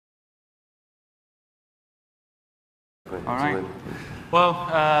All right. Well,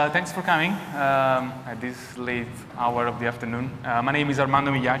 thanks for coming at this late hour of the afternoon. My name is Armando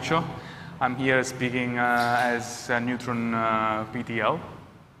Migliaccio. I'm here speaking as Neutron PTL.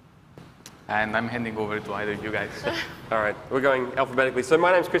 And I'm handing over to either of you guys. All right, we're going alphabetically. So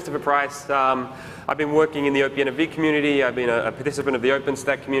my name's Christopher Price. I've been working in the OPNFV community. I've been a participant of the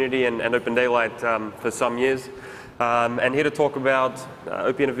OpenStack community and Open Daylight for some years. And here to talk about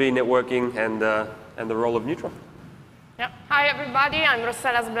OPNFV networking and the role of Neutron. Yeah. Hi everybody, I'm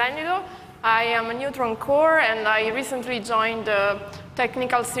Rossella Splendido. I am a Neutron core and I recently joined the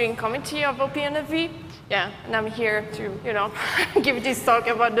technical steering committee of OPNFV. Yeah, and I'm here to, give this talk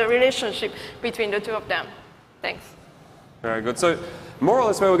about the relationship between the two of them. Thanks. Very good. So, more or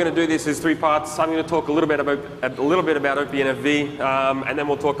less, where we're going to do this is three parts. I'm going to talk a little bit about OPNFV, and then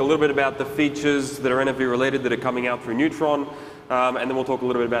we'll talk a little bit about the features that are NFV related that are coming out through Neutron, and then we'll talk a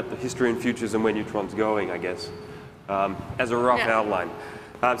little bit about the history and futures and where Neutron's going, I guess, as a rough outline.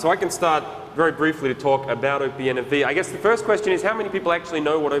 So I can start very briefly to talk about OPNFV. I guess the first question is how many people actually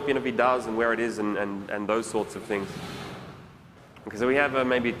know what OPNFV does and where it is and those sorts of things? Okay, so we have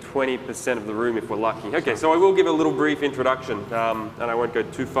maybe 20% of the room if we're lucky. Okay, so I will give a little brief introduction and I won't go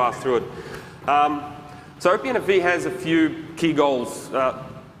too fast through it. So OPNFV has a few key goals.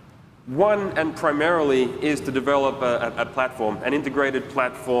 One, and primarily, is to develop a platform, an integrated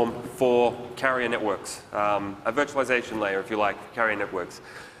platform for carrier networks, a virtualization layer, if you like, for carrier networks.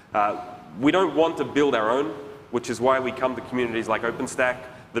 We don't want to build our own, which is why we come to communities like OpenStack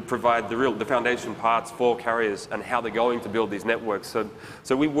that provide the foundation parts for carriers and how they're going to build these networks.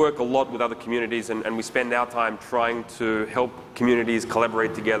 So we work a lot with other communities and we spend our time trying to help communities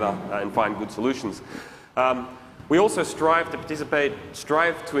collaborate together and find good solutions. We also strive to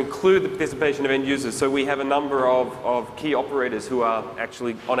include the participation of end users. So we have a number of key operators who are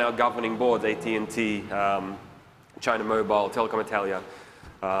actually on our governing boards, AT&T, China Mobile, Telecom Italia,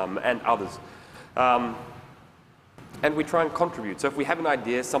 and others. And we try and contribute. So if we have an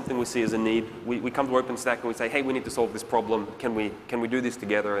idea, something we see as a need, we come to OpenStack and we say, hey, we need to solve this problem. Can we do this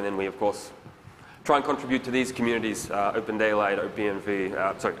together? And then we, of course, try and contribute to these communities, Open Daylight, Open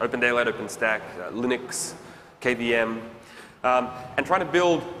Daylight, OpenStack, Linux, KVM, and trying to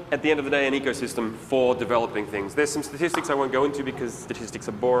build, at the end of the day, an ecosystem for developing things. There's some statistics I won't go into because statistics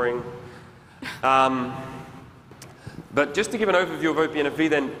are boring. But just to give an overview of OPNFV,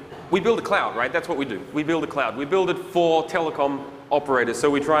 then, we build a cloud, right? That's what we do. We build a cloud. We build it for telecom operators. So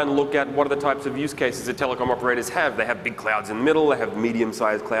we try and look at what are the types of use cases that telecom operators have. They have big clouds in the middle. They have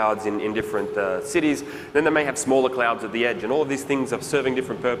medium-sized clouds in different cities. Then they may have smaller clouds at the edge. And all of these things are serving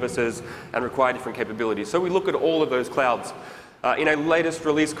different purposes and require different capabilities. So we look at all of those clouds. In our latest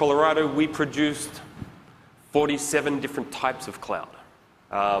release, Colorado, we produced 47 different types of cloud.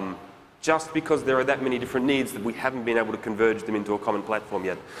 Just because there are that many different needs that we haven't been able to converge them into a common platform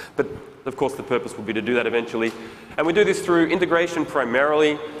yet. But of course the purpose will be to do that eventually. And we do this through integration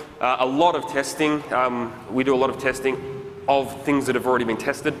primarily, a lot of testing. We do a lot of testing of things that have already been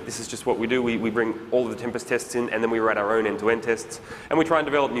tested. This is just what we do. We bring all of the Tempest tests in and then we write our own end-to-end tests. And we try and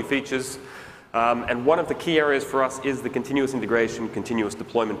develop new features. And one of the key areas for us is the continuous integration, continuous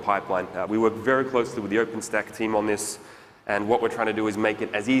deployment pipeline. We work very closely with the OpenStack team on this. And what we're trying to do is make it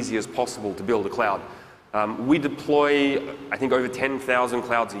as easy as possible to build a cloud. We deploy, I think, over 10,000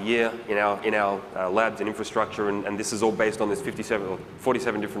 clouds a year in our labs and infrastructure, and this is all based on this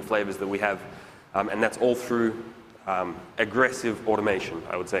 47 different flavors that we have. And that's all through aggressive automation,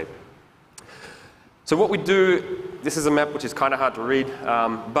 I would say. So what we do, this is a map which is kind of hard to read,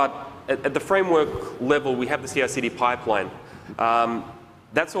 but at the framework level, we have the CI/CD pipeline.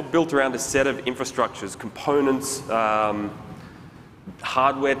 That's all built around a set of infrastructures, components,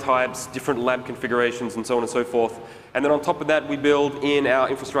 hardware types, different lab configurations, and so on and so forth. And then on top of that, we build in our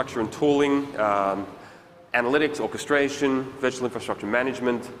infrastructure and tooling, analytics, orchestration, virtual infrastructure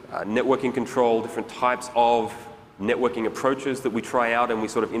management, networking control, different types of networking approaches that we try out and we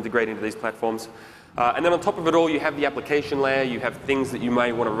sort of integrate into these platforms. And then on top of it all, you have the application layer. You have things that you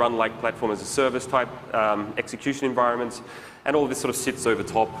may want to run like platform as a service type execution environments. And all of this sort of sits over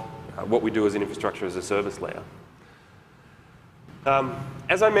top what we do as an infrastructure as a service layer.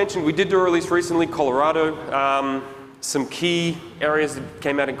 As I mentioned, we did do a release recently, Colorado. Some key areas that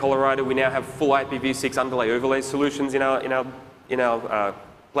came out in Colorado. We now have full IPv6 underlay overlay solutions in our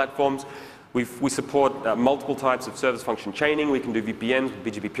platforms. We support multiple types of service function chaining. We can do VPNs,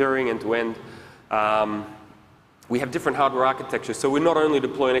 BGP peering, end-to-end. We have different hardware architectures. So we're not only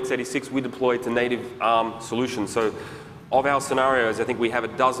deploying x86, we deploy to native ARM solutions. So of our scenarios, I think we have a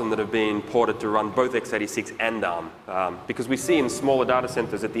dozen that have been ported to run both x86 and ARM. Because we see in smaller data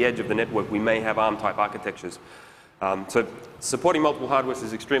centers at the edge of the network, we may have ARM-type architectures. So supporting multiple hardwares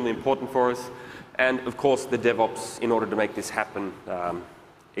is extremely important for us. And of course, the DevOps, in order to make this happen,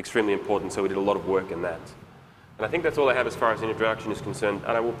 extremely important. So we did a lot of work in that. And I think that's all I have as far as the introduction is concerned.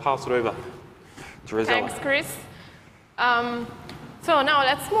 And I will pass it over to Rosella. Thanks, Chris. So now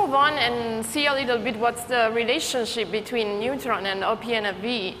let's move on and see a little bit what's the relationship between Neutron and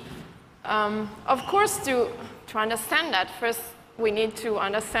OPNFV. Of course, to understand that, first we need to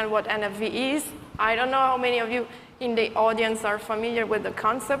understand what NFV is. I don't know how many of you in the audience are familiar with the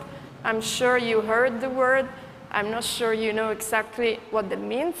concept. I'm sure you heard the word. I'm not sure you know exactly what that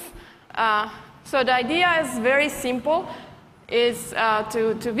means. So the idea is very simple, is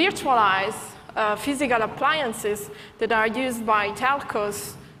to virtualize physical appliances that are used by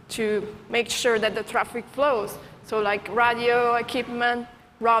telcos to make sure that the traffic flows. So like radio equipment,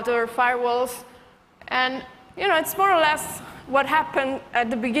 router, firewalls. And it's more or less what happened at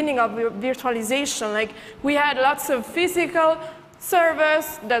the beginning of virtualization. Like we had lots of physical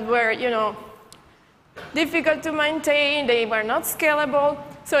servers that were, difficult to maintain, they were not scalable.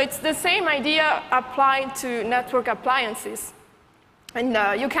 So it's the same idea applied to network appliances. And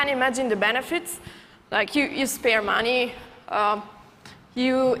you can imagine the benefits. Like you spare money,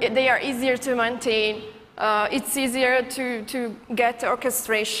 they are easier to maintain, it's easier to get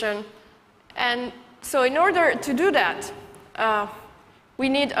orchestration. And so in order to do that, we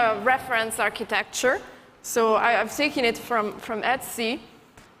need a reference architecture. So I've taken it from Etsy.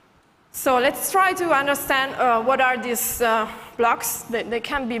 So let's try to understand what are these blocks. They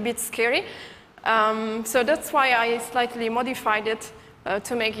can be a bit scary. So that's why I slightly modified it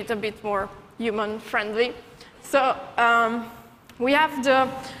to make it a bit more human-friendly. So we have the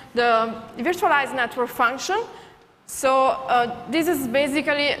virtualized network function. So this is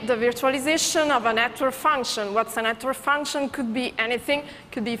basically the virtualization of a network function. What's a network function? Could be anything.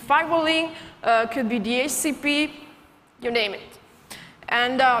 Could be firewalling, could be DHCP, you name it.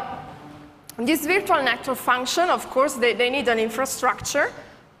 And this virtual network function, of course, they need an infrastructure.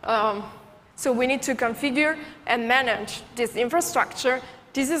 So we need to configure and manage this infrastructure.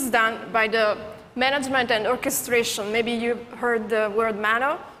 This is done by the management and orchestration. Maybe you heard the word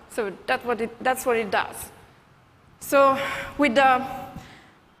MANO. So that's what it does. So with an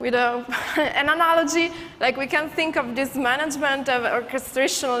analogy, like we can think of this management of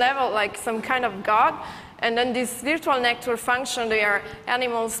orchestration level like some kind of god. And then this virtual network function, they are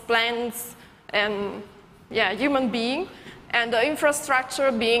animals, plants, and human beings. And the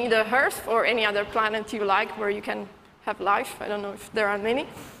infrastructure being the Earth or any other planet you like where you can have life. I don't know if there are many.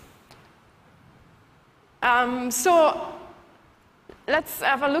 So let's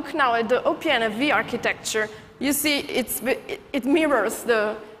have a look now at the OPNFV architecture. You see it mirrors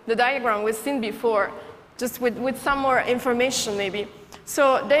the diagram we've seen before, just with some more information maybe.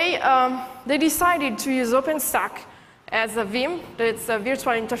 So they decided to use OpenStack as a VIM, that's a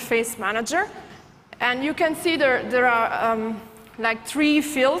virtual interface manager. And you can see there are like 3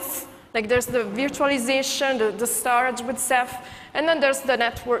 fields. Like there's the virtualization, the storage with Ceph, and then there's the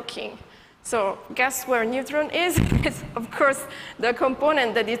networking. So guess where Neutron is? It's, of course, the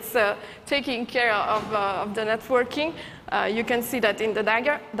component that it's taking care of the networking. You can see that in the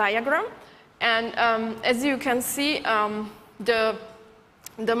diagram. And as you can see, the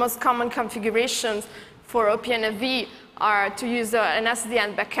most common configurations for OPNFV are to use an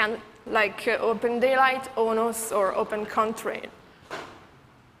SDN backend like Open Daylight, ONOS, or Open Contrail.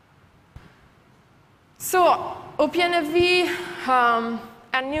 So OPNFV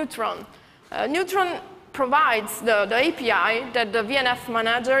and Neutron. Neutron provides the API that the VNF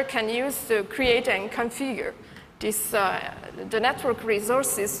manager can use to create and configure the network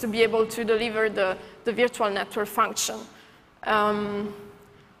resources to be able to deliver the virtual network function.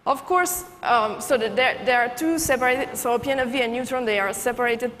 Of course, so there are 2 separate, so OPNFV and Neutron, they are a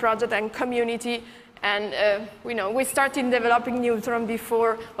separated project and community. And we started developing Neutron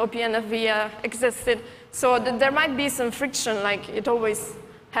before OPNFV existed. So there might be some friction, like it always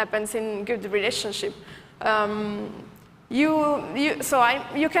happens in good relationship. You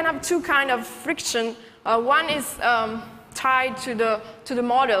can have 2 kind of friction. One is tied to the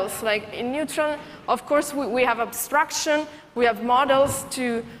models. Like in Neutron, of course, we have abstraction. We have models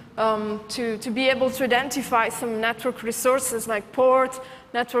to be able to identify some network resources like port,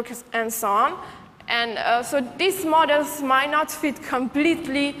 networks, and so on. And so these models might not fit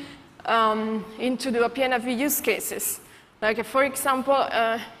completely into the OPNFV use cases. Like, for example,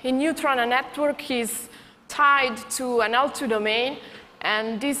 in Neutron, a network is tied to an L2 domain,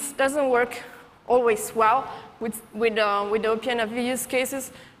 and this doesn't work always well with the OPNFV use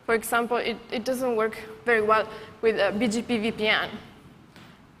cases. For example, it doesn't work very well with BGP VPN.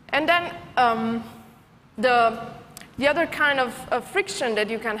 And then the other kind of friction that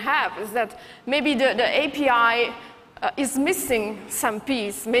you can have is that maybe the API is missing some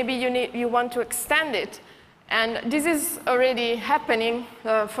piece. Maybe you want to extend it. And this is already happening.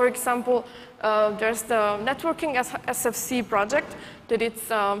 For example, there's the networking SFC project that it's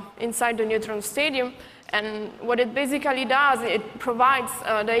inside the Neutron Stadium. And what it basically does, it provides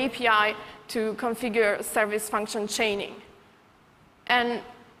the API to configure service function chaining. And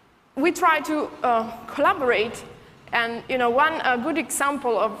we try to collaborate. And one good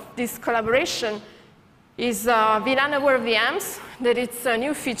example of this collaboration is VLAN-aware VMs, that it's a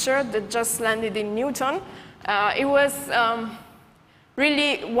new feature that just landed in Newton. It was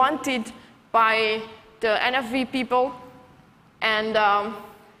really wanted by the NFV people, and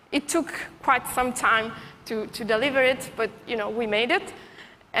it took quite some time to deliver it, but we made it.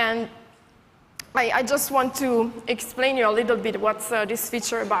 And I just want to explain you a little bit what's this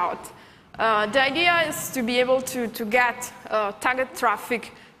feature about. The idea is to be able to get tagged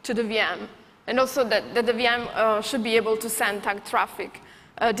traffic to the VM, and also that the VM should be able to send tagged traffic.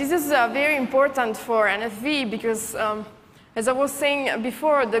 This is very important for NFV because, as I was saying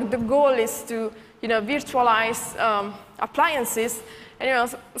before, the goal is to virtualize appliances.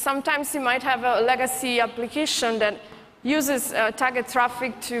 And sometimes you might have a legacy application that uses tagged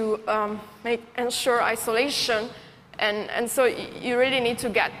traffic to ensure isolation. And so you really need to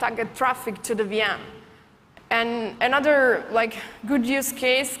get tagged traffic to the VM. And another good use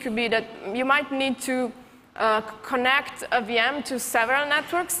case could be that you might need to connect a VM to several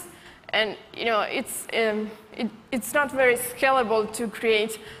networks, and it's not very scalable to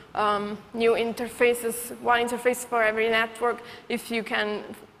create new interfaces, one interface for every network, if you can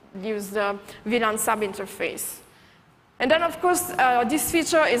use the VLAN subinterface. And then, of course, this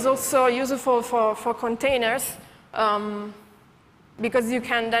feature is also useful for containers, because you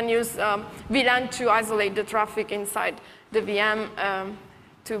can then use VLAN to isolate the traffic inside the VM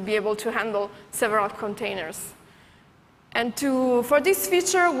to be able to handle several containers. And for this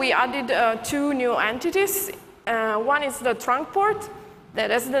feature, we added 2 new entities. One is the trunk port,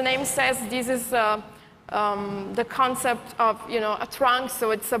 that, as the name says, this is the concept of a trunk, so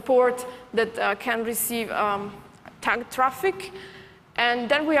it's a port that can receive tagged traffic. And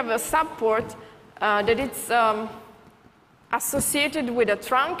then we have a subport that it's associated with a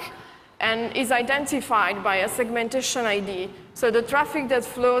trunk and is identified by a segmentation ID. So the traffic that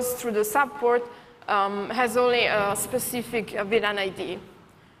flows through the subport has only a specific VLAN ID.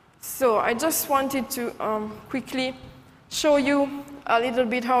 So I just wanted to quickly show you a little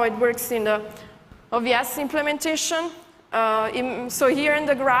bit how it works in the OVS implementation. So here in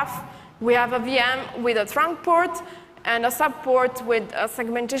the graph, we have a VM with a trunk port and a subport with a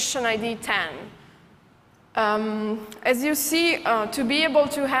segmentation ID 10. As you see, to be able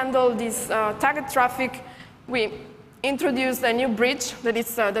to handle this tagged traffic, we introduced a new bridge, that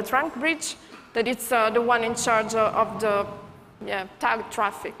is the trunk bridge, that it's the one in charge of the tagged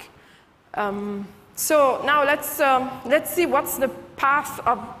traffic. So now let's see what's the path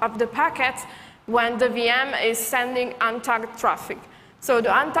of the packet when the VM is sending untagged traffic. So the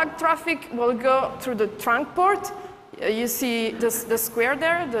untagged traffic will go through the trunk port. You see the square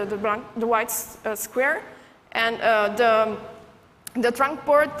there, the white square. And the trunk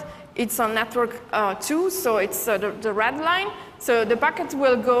port, it's on network 2, so it's the red line. So the packet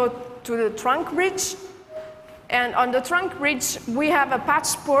will go to the trunk bridge. And on the trunk bridge, we have a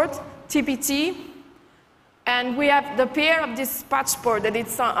patch port, TPT. And we have the pair of this patch port that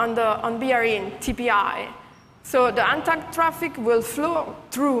it's on BRIN, TPI. So the untagged traffic will flow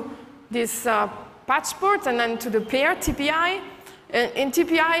through this patch port and then to the pair, TPI. In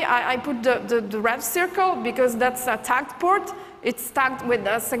TPI, I put the red circle because that's a tagged port. It's tagged with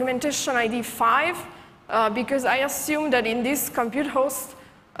a segmentation ID 5 because I assume that in this compute host,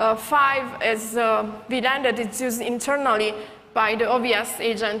 5 is VLAN that is used internally by the OVS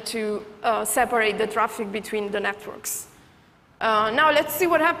agent to separate the traffic between the networks. Now let's see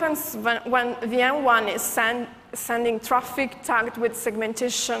what happens when VM1 is sending traffic tagged with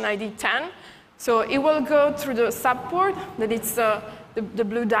segmentation ID 10. So it will go through the subport, that it's the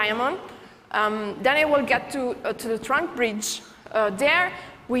blue diamond. Then it will get to the trunk bridge. There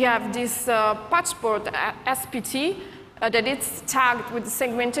we have this patch port SPT that it's tagged with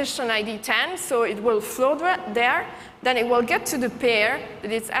segmentation ID 10, so it will flow there. Then it will get to the pair,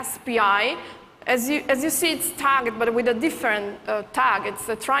 that it's SPI. As you see, it's tagged, but with a different tag. It's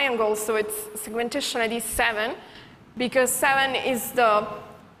a triangle, so it's segmentation ID 7, because 7 is the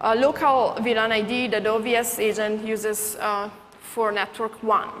local VLAN ID that the OVS agent uses for network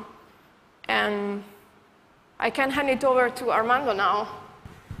 1. And I can hand it over to Armando now.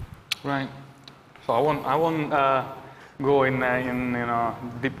 Right. So I won't go in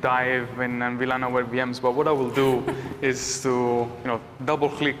deep dive in VLAN over VMs, but what I will do is to double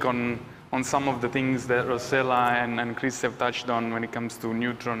click on some of the things that Rossella and Chris have touched on when it comes to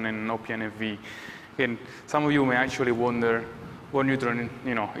Neutron and OPNFV. And some of you may actually wonder what Neutron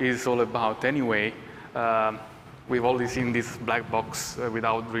is all about anyway. We've already seen this black box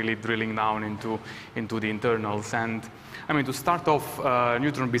without really drilling down into the internals. And I mean, to start off,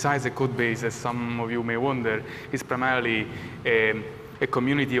 Neutron, besides a code base, as some of you may wonder, is primarily a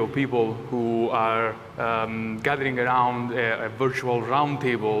community of people who are gathering around a virtual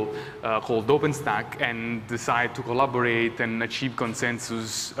roundtable called OpenStack and decide to collaborate and achieve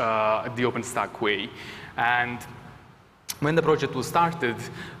consensus the OpenStack way. And when the project was started,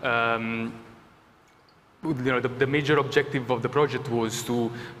 the major objective of the project was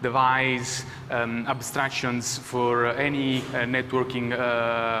to devise abstractions for any networking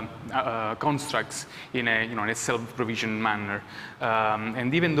constructs in a self-provisioned manner.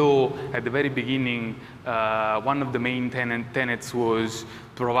 And even though at the very beginning, one of the main tenets was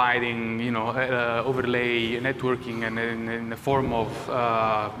providing, overlay networking and in the form of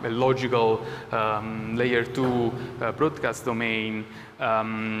a logical layer 2 broadcast domain,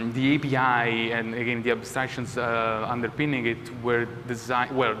 the API and again the abstractions underpinning it were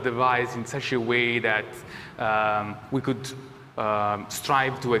devised in such a way that we could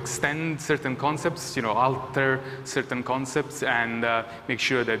strive to extend certain concepts, alter certain concepts, and make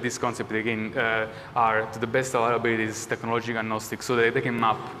sure that these concepts again are to the best of our abilities technologically agnostic, so that they can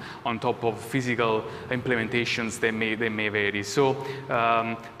map on top of physical implementations that may vary. So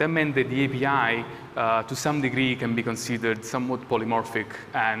that meant that the API to some degree can be considered somewhat polymorphic,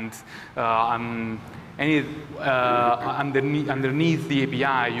 and underneath the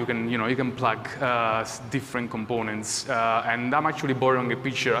API, you can plug different components. And I'm actually borrowing a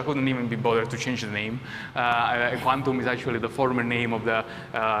picture. I couldn't even be bothered to change the name. Quantum is actually the former name of the.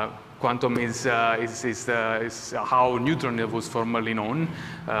 Quantum is how Neutron was formerly known.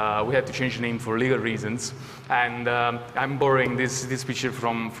 We had to change the name for legal reasons. And I'm borrowing this picture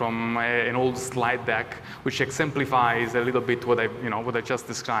from an old slide deck, which exemplifies a little bit what I just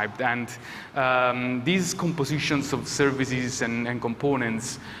described. And these compositions of services and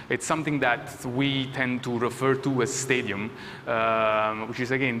components, it's something that we tend to refer to as stadium, which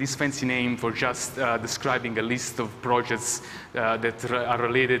is again this fancy name for just describing a list of projects that are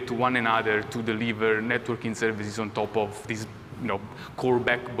related to one another to deliver networking services on top of this core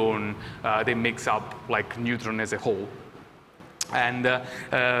backbone that makes up like Neutron as a whole. And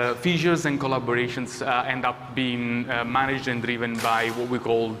features and collaborations end up being managed and driven by what we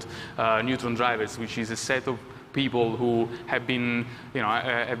called Neutron drivers, which is a set of people who have been,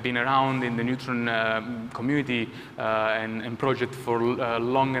 around in the Neutron community and project for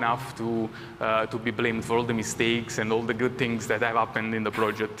long enough to be blamed for all the mistakes and all the good things that have happened in the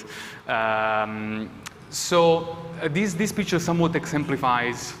project. So this picture somewhat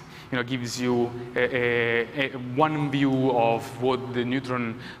exemplifies, gives you one view of what the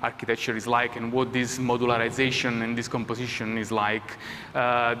Neutron architecture is like and what this modularization and this composition is like.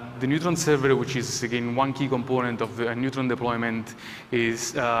 The Neutron server, which is again one key component of the Neutron deployment,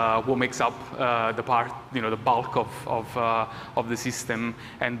 is what makes up the bulk of the system.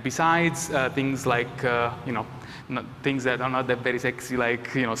 And besides things like things that are not that very sexy, like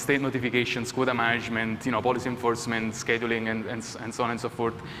state notifications, quota management, policy enforcement, scheduling, and so on and so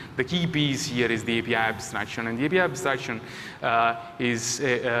forth. The key piece here is the API abstraction, and the API abstraction is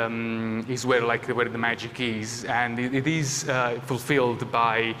where the magic is, and it is fulfilled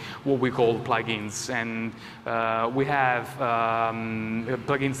by what we call plugins, and we have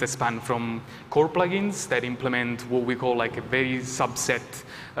plugins that span from core plugins that implement what we call like a very subset,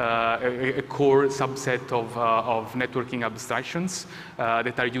 a core subset of networking abstractions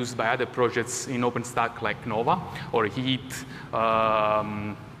that are used by other projects in OpenStack like Nova or Heat,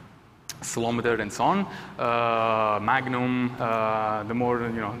 Ceilometer, and so on. Magnum, the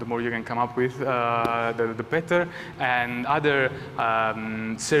more you can come up with, the better. And other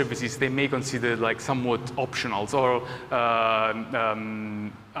services they may consider like somewhat optionals or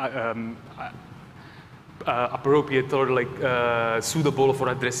appropriate or like suitable for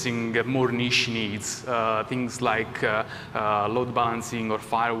addressing more niche needs, things like load balancing or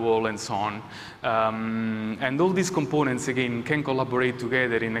firewall and so on. And all these components again can collaborate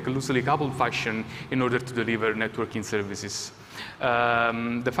together in a loosely coupled fashion in order to deliver networking services.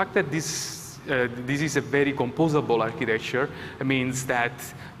 The fact that this is a very composable architecture means that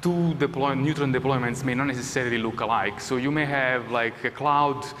two Neutron deployments may not necessarily look alike. So you may have like a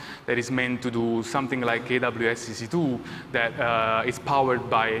cloud that is meant to do something like AWS EC2 that is powered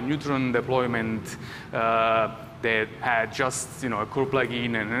by a Neutron deployment that had just a core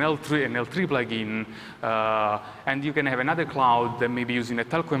plugin and an L3 plugin, and you can have another cloud that may be using a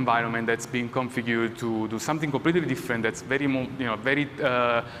telco environment that's being configured to do something completely different. That's very very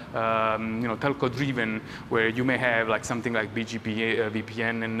telco driven, where you may have like something like BGP,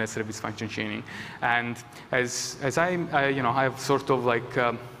 VPN, and service function chaining. And as I've sort of like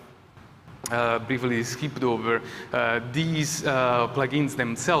briefly skipped over, these plugins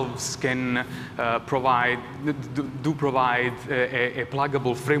themselves can provide a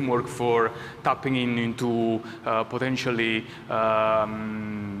pluggable framework for tapping into potentially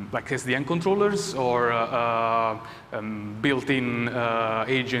like SDN controllers or built-in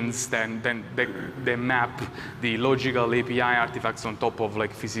agents then they map the logical API artifacts on top of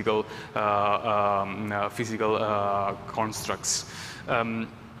like physical constructs.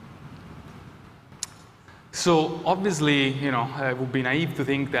 So obviously, it would be naive to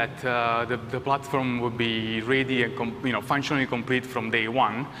think that the platform would be ready and functionally complete from day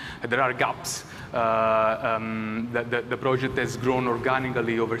one. There are gaps. The project has grown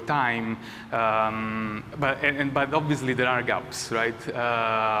organically over time, but obviously there are gaps, right?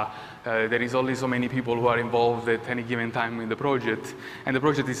 There is only so many people who are involved at any given time in the project, and the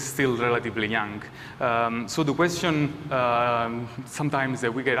project is still relatively young. So the question sometimes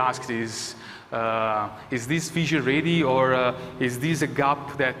that we get asked is this feature ready, or is this a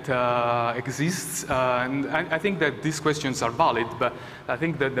gap that exists? And I think that these questions are valid, but I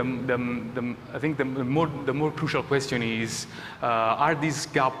think that the more crucial question is, are these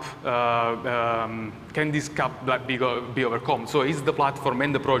gap can this gap be overcome? So is the platform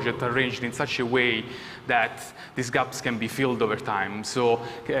and the project arranged in such a way that these gaps can be filled over time? So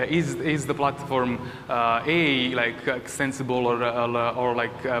is the platform like extensible or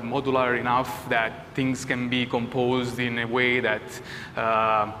like modular enough that things can be composed in a way that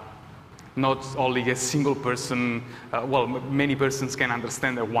not only a single person, many persons can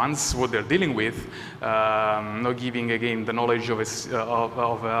understand at once what they're dealing with, not giving again the knowledge of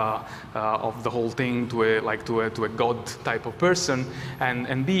the whole thing to a god type of person,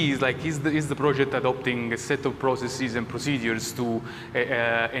 and B is the project adopting a set of processes and procedures to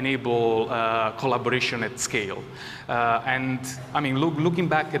enable collaboration at scale. And I mean, looking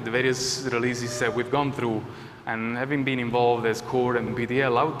back at the various releases that we've gone through, and having been involved as core and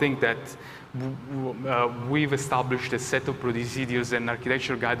PTL, I would think that we've established a set of procedures and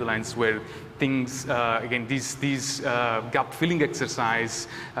architecture guidelines where things, again, this gap filling exercise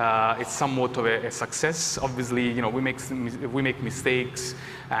is somewhat of a success. Obviously, we make mistakes,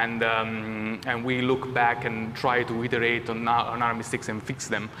 and we look back and try to iterate on our mistakes and fix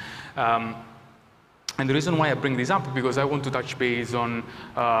them. And the reason why I bring this up is because I want to touch base on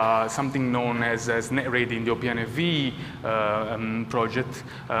something known as NetReady in the OPNFV project,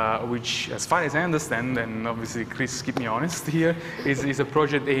 which, as far as I understand, and obviously Chris, keep me honest here, is a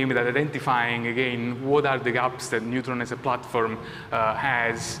project aimed at identifying, again, what are the gaps that Neutron as a platform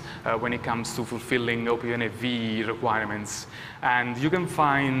has when it comes to fulfilling OPNFV requirements. And you can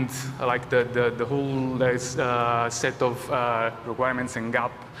find like the whole set of requirements and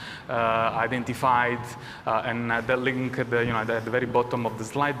gap identified, and the link at the very bottom of the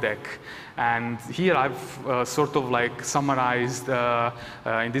slide deck. And here I've sort of like summarized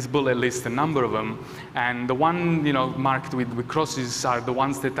in this bullet list a number of them. And the one marked with crosses are the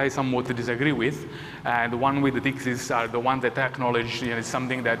ones that I somewhat disagree with, and the one with the ticks are the ones that I acknowledge is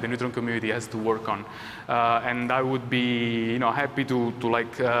something that the Neutron community has to work on. And I would be happy to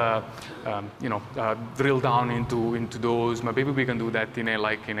like drill down into those. Maybe we can do that in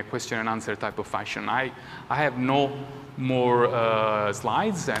a question and answer type of fashion. I have no more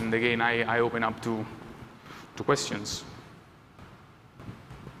slides, and again I open up to questions.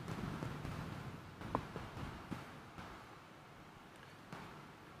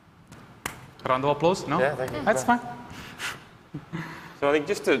 Round of applause? No? Yeah, thank you. That's fine. So I think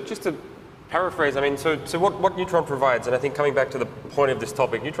just to paraphrase, I mean, so what Neutron provides, and I think coming back to the point of this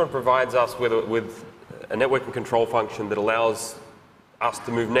topic, Neutron provides us with a network and control function that allows us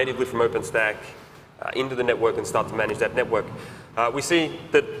to move natively from OpenStack into the network and start to manage that network. We see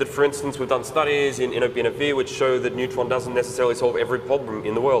that, for instance, we've done studies in OPNFV which show that Neutron doesn't necessarily solve every problem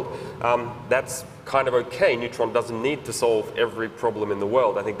in the world. That's kind of okay. Neutron doesn't need to solve every problem in the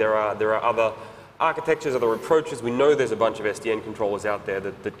world. I think there are other architectures, other approaches. We know there's a bunch of SDN controllers out there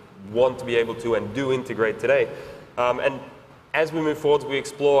that want to be able to and do integrate today. And as we move forwards, we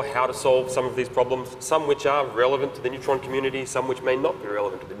explore how to solve some of these problems, some which are relevant to the Neutron community, some which may not be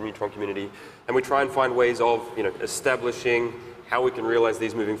relevant to the Neutron community, and we try and find ways of establishing how we can realize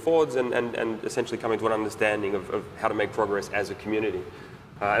these moving forwards and essentially coming to an understanding of how to make progress as a community.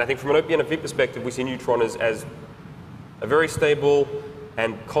 And I think from an OPNFV perspective, we see Neutron as a very stable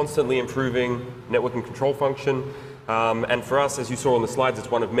and constantly improving networking control function. And for us, as you saw on the slides,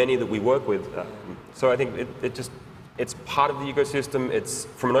 it's one of many that we work with. So I think it's part of the ecosystem. It's,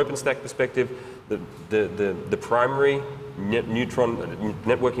 from an OpenStack perspective, the primary Neutron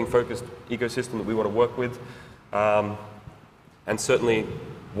networking-focused ecosystem that we want to work with. And certainly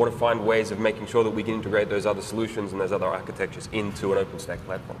want to find ways of making sure that we can integrate those other solutions and those other architectures into an OpenStack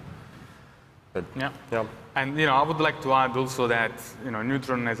platform. But, yeah. And I would like to add also that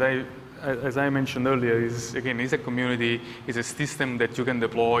Neutron, as I mentioned earlier, is a community, is a system that you can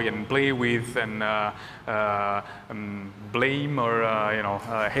deploy and play with and blame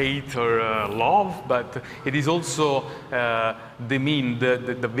or hate or love, but it is also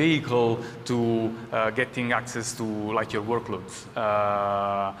the vehicle to getting access to your workloads.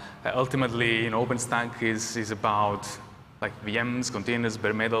 Ultimately, OpenStack is about VMs, containers,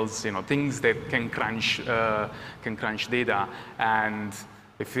 bare metals, things that can crunch data. And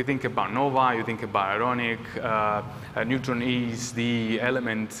if you think about Nova, you think about Ironic, Neutron is the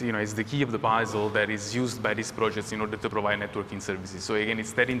element, is the key of the puzzle that is used by these projects in order to provide networking services. So again,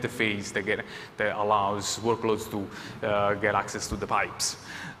 it's that interface that allows workloads to get access to the pipes.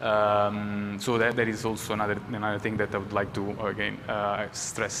 So that is also another thing that I would like to again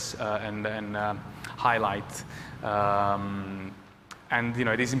stress and highlight. And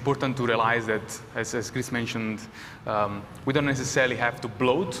it is important to realize that, as Chris mentioned, we don't necessarily have to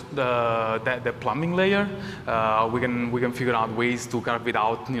bloat the plumbing layer. We can figure out ways to carve it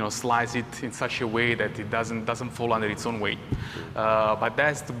out, slice it in such a way that it doesn't fall under its own weight. But that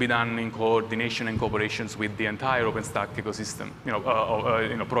has to be done in coordination and cooperations with the entire OpenStack ecosystem,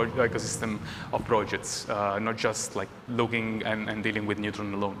 ecosystem of projects, not just looking and dealing with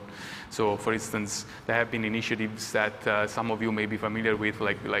Neutron alone. So, for instance, there have been initiatives that some of you may be familiar with,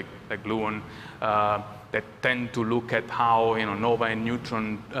 like Gluon, that tend to look at how Nova and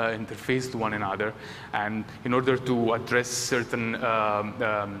Neutron interface to one another. And in order to address certain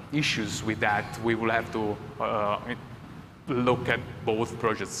issues with that, we will have to look at both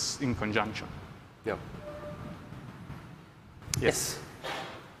projects in conjunction. Yeah. Yes.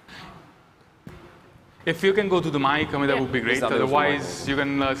 If you can go to the mic, that would be great. Otherwise, you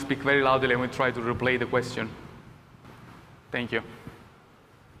can speak very loudly and we'll try to replay the question. Thank you.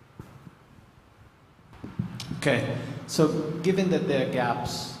 Okay, so given that there are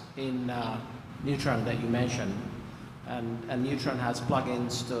gaps in Neutron that you mentioned, and Neutron has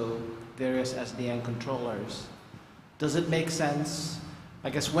plugins to various SDN controllers, does it make sense, I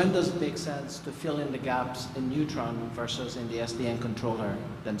guess, when does it make sense to fill in the gaps in Neutron versus in the SDN controller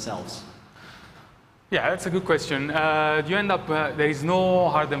themselves? Yeah, that's a good question. You end up, there is no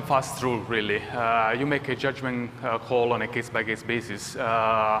hard and fast rule, really. You make a judgment call on a case-by-case basis.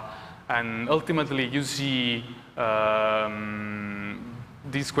 And ultimately, you see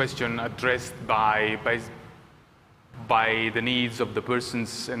this question addressed by the needs of the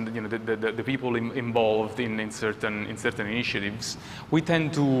persons and the people involved in certain initiatives. We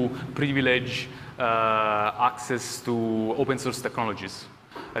tend to privilege access to open source technologies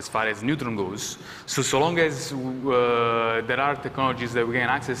as far as Neutron goes. So long as there are technologies that we can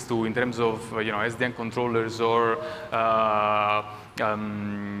access to in terms of SDN controllers or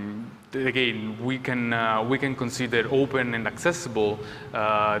again, we can consider open and accessible.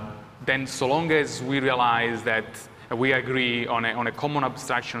 Then, so long as we realize that we agree on a common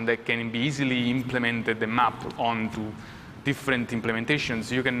abstraction that can be easily implemented and mapped onto different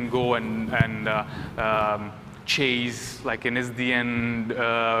implementations, you can go and chase an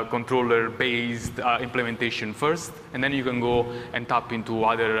SDN controller-based implementation first, and then you can go and tap into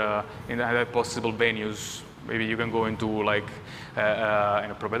other possible venues. Maybe you can go into a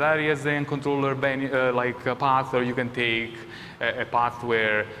proprietary SDN controller path, or you can take a path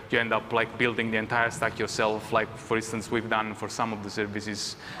where you end up building the entire stack yourself, for instance we've done for some of the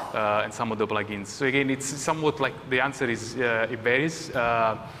services and some of the plugins. So again, it's somewhat the answer is it varies.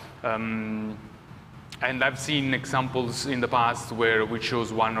 And I've seen examples in the past where we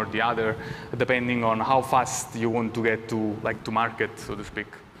chose one or the other, depending on how fast you want to get to market, so to speak.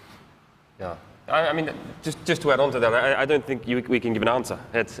 Yeah. I mean, just to add on to that, I don't think we can give an answer.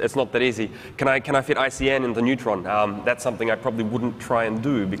 It's not that easy. Can I fit ICN into Neutron? That's something I probably wouldn't try and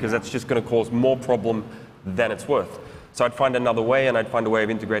do because that's just going to cause more problem than it's worth. So I'd find another way, and I'd find a way of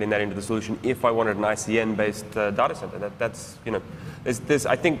integrating that into the solution if I wanted an ICN-based data center. That's, you know,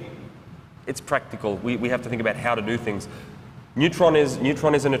 I think it's practical. We have to think about how to do things. Neutron is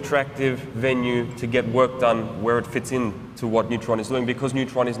an attractive venue to get work done where it fits in to what Neutron is doing, because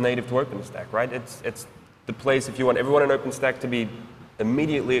Neutron is native to OpenStack, right? It's the place, if you want everyone in OpenStack to be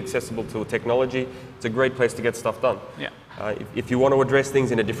immediately accessible to a technology, it's a great place to get stuff done. Yeah. If you want to address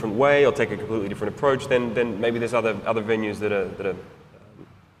things in a different way or take a completely different approach, then maybe there's other venues that are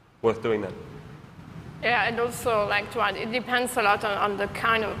worth doing that. Yeah, I'd also like to add, it depends a lot on the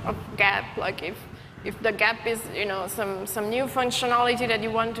kind of gap. Like if the gap is, you know, some new functionality that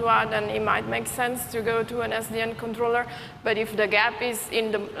you want to add, then it might make sense to go to an SDN controller. But if the gap is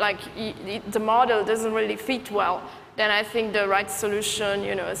in the, like, the model doesn't really fit well, then I think the right solution,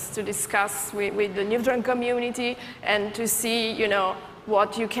 you know, is to discuss with the Neutron community and to see, you know,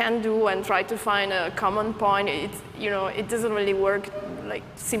 what you can do and try to find a common point. You know, it doesn't really work, like,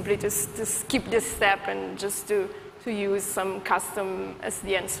 simply to skip this step and just to use some custom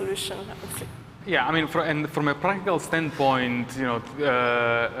SDN solution, I would say. Yeah, I mean, from a practical standpoint, you know,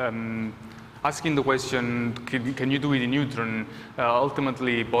 asking the question, can you do it in Neutron,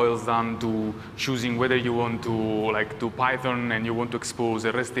 ultimately boils down to choosing whether you want to do Python and you want to expose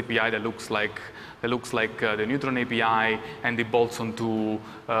a REST API that looks like the Neutron API, and it bolts onto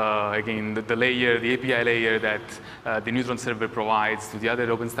again the API layer that the Neutron server provides to the other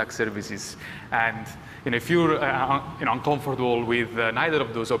OpenStack services. And you know, if you're uncomfortable with neither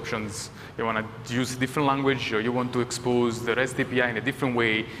of those options, you want to use a different language, or you want to expose the REST API in a different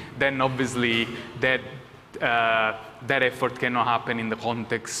way, then obviously that effort cannot happen in the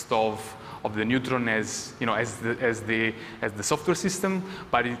context of the Neutron as, you know, as the software system.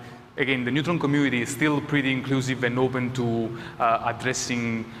 But again, the Neutron community is still pretty inclusive and open to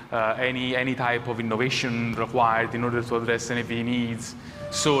addressing any type of innovation required in order to address NFV needs,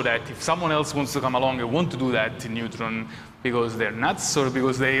 so that if someone else wants to come along and want to do that in Neutron because they're nuts or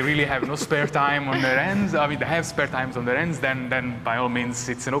because they really have no spare time on their ends, I mean, they have spare times on their ends, then by all means,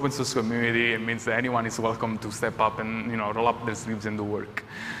 it's an open source community. It means that anyone is welcome to step up and, you know, roll up their sleeves and do work.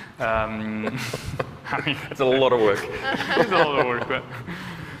 I mean, it's a lot of work. It's a lot of work. But,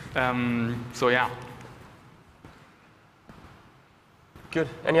 so yeah. Good.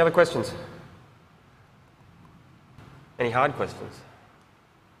 Any other questions? Any hard questions?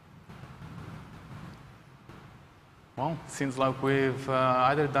 Well, seems like we've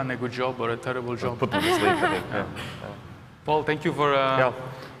either done a good job or a terrible job. Put them to sleep, I think. Yeah. Well, thank you for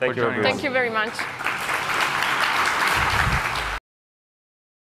Thank you, joining us. Thank you very much.